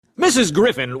Mrs.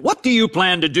 Griffin, what do you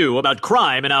plan to do about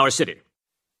crime in our city?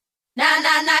 Nah, she's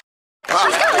got my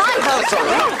vote.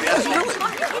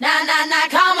 Nah,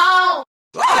 come on.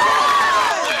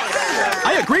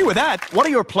 I agree with that. What are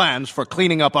your plans for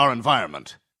cleaning up our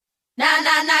environment? Nah,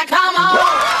 come on.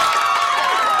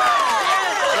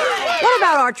 What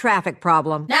about our traffic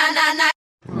problem? Nah.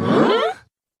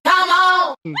 Come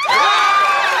on.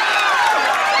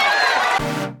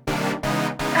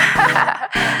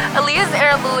 Aaliyah's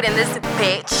interlude in this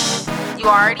bitch. You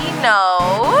already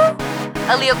know.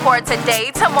 Aaliyah core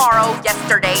today, tomorrow,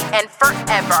 yesterday, and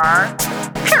forever.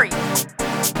 Period.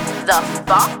 The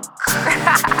fuck?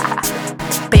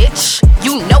 Bitch,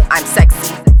 you know I'm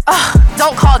sexy.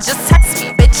 Don't call, just text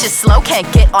me. Bitches slow,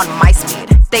 can't get on my speed.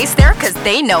 They stare cause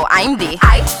they know I'm the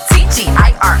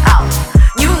ITGIRL.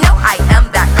 You know I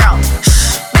am that girl.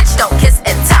 Shh, bitch, don't kiss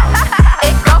and tell.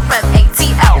 It go from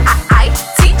ATL.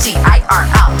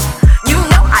 ITGIRL. You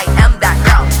know I am that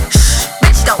girl. Shh,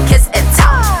 bitch, don't kiss and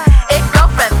tell. It go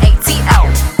from ATL.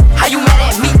 How you mad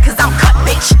at me cause I'm cut,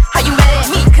 bitch? How you mad at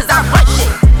me cause I run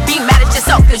shit? Be mad at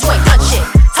yourself cause you ain't done shit.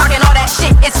 Talking all that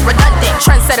shit, it's redundant.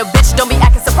 Trendsetter, bitch, don't be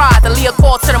acting surprised. Aaliyah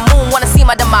call to the moon, wanna see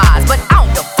my demise. But I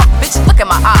don't give a fuck, bitch, look at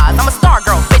my eyes. I'm a star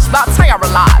girl, bitch, about time y'all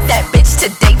realize. That bitch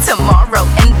today, tomorrow,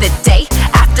 and the day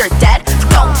after that.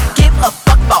 Don't give a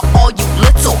fuck about all you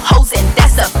little hoes, and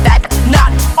that's a fact.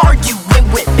 Not arguing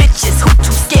with bitches who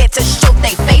too scared to show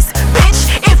they face.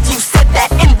 Bitch, if you said that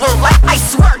in real life, I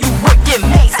swear you would get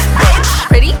maced, bitch.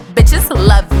 Pretty bitches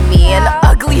love me, and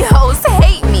ugly hoes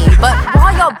hate me. But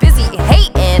while y'all busy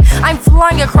hating, I'm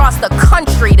flying across the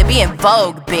country to be in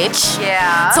Vogue, bitch.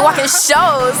 Yeah. To walk in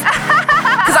shows,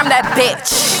 cause I'm that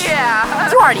bitch. Yeah.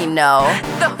 You already know.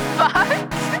 The fuck?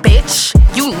 Bitch,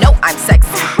 you know I'm sexy.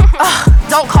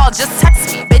 Don't call, just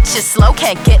text me. Bitches slow,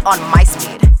 can't get on my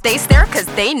speed. They stare cause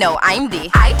they know I'm the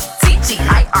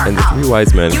ITGIRL. And the three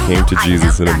wise men came to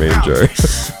Jesus in a manger.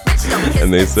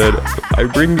 And they said,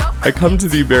 I come to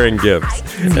thee bearing gifts.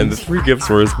 And the three gifts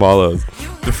were as follows.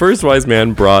 The first wise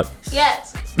man brought...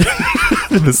 Yes.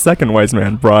 The second wise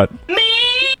man brought...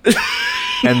 Me.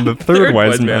 And the third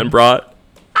wise man brought...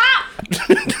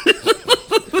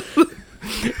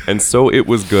 And so it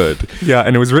was good. Yeah,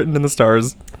 and it was written in the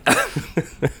stars.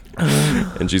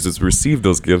 And Jesus received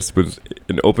those gifts with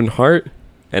an open heart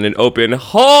and an open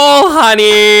hole,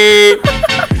 honey.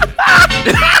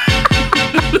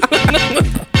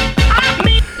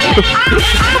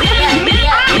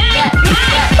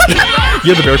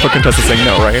 You had the barefoot contestant saying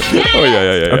no, right? Oh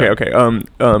yeah. Okay.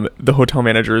 The hotel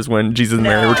managers when Jesus and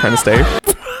Mary were trying to stay.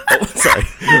 Oh, sorry.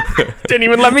 Didn't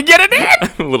even let me get it in.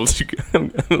 I'm a little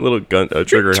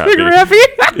trigger happy.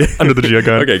 Under the Gia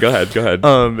gun. Okay, go ahead.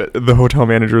 The hotel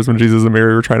managers when Jesus and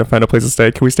Mary were trying to find a place to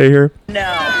stay. Can we stay here? No.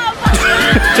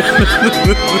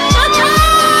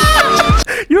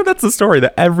 You know, that's the story,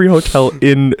 that every hotel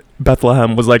in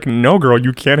Bethlehem was like, no, girl,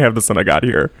 you can't have the son of God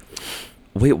here.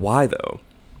 Wait, why though?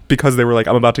 Because they were like,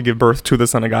 I'm about to give birth to the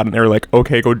son of God. And they were like,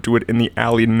 okay, go do it in the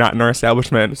alley, not in our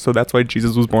establishment. So that's why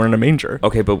Jesus was born in a manger.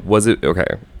 Okay, but was it...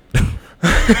 Okay.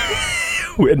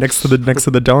 next to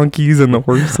the donkeys and the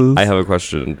horses. I have a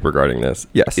question regarding this.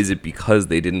 Yes. Is it because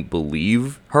they didn't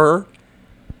believe her?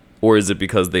 Or is it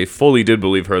because they fully did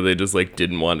believe her, they just like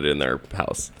didn't want it in their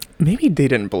house? Maybe they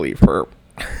didn't believe her.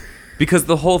 Because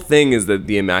the whole thing is that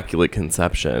the Immaculate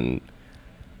Conception...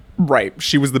 Right.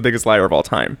 She was the biggest liar of all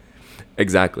time.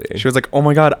 Exactly. She was like, oh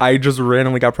my God, I just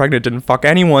randomly got pregnant, didn't fuck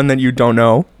anyone that you don't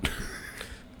know.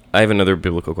 I have another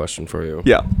biblical question for you.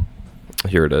 Yeah.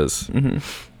 Here it is. Mm-hmm.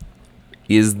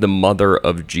 Is the mother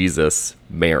of Jesus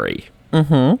Mary?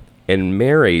 Mm-hmm. And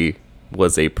Mary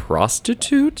was a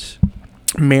prostitute?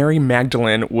 Mary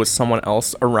Magdalene was someone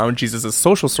else around Jesus'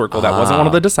 social circle that wasn't one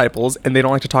of the disciples, and they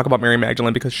don't like to talk about Mary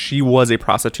Magdalene because she was a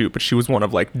prostitute, but she was one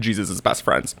of like Jesus' best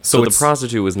friends. So the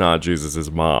prostitute was not Jesus'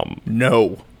 mom?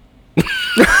 No.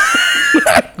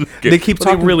 They keep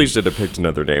talking. They really should have picked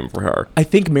another name for her. I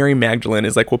think Mary Magdalene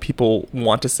is like what people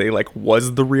want to say like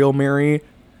was the real Mary.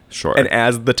 Sure. And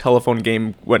as the telephone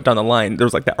game went down the line, there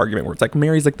was like that argument where it's like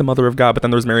Mary's like the mother of God, but then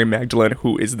there's Mary Magdalene,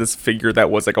 who is this figure that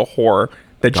was like a whore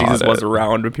that Jesus was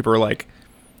around, and people are like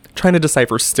trying to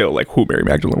decipher still like who Mary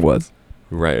Magdalene was.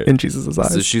 Right. In Jesus'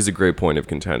 eyes. So she's a great point of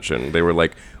contention. They were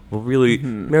like, well, really,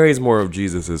 Mary's more of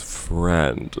Jesus'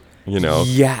 friend, you know?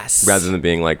 Yes. Rather than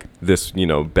being like this, you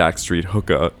know, backstreet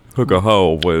hookah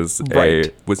hoe was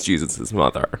was Jesus'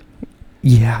 mother.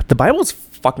 Yeah. The Bible's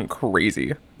fucking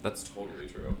crazy. That's totally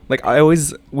true. Like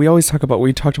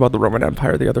we talked about the Roman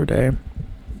Empire the other day.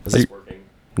 Is this working?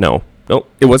 No. Nope.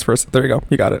 It was first. There you go.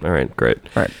 You got it. All right, great.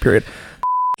 All right, period.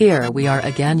 Here we are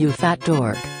again, you fat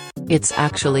dork. It's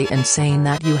actually insane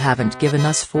that you haven't given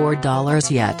us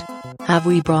 $4 yet. Have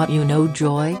we brought you no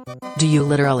joy? Do you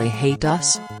literally hate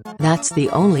us? That's the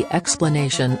only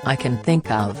explanation I can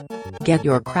think of. Get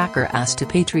your cracker ass to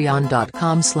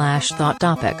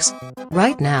patreon.com/thoughttopics.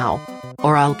 Right now.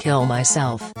 Or I'll kill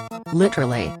myself.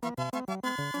 Literally.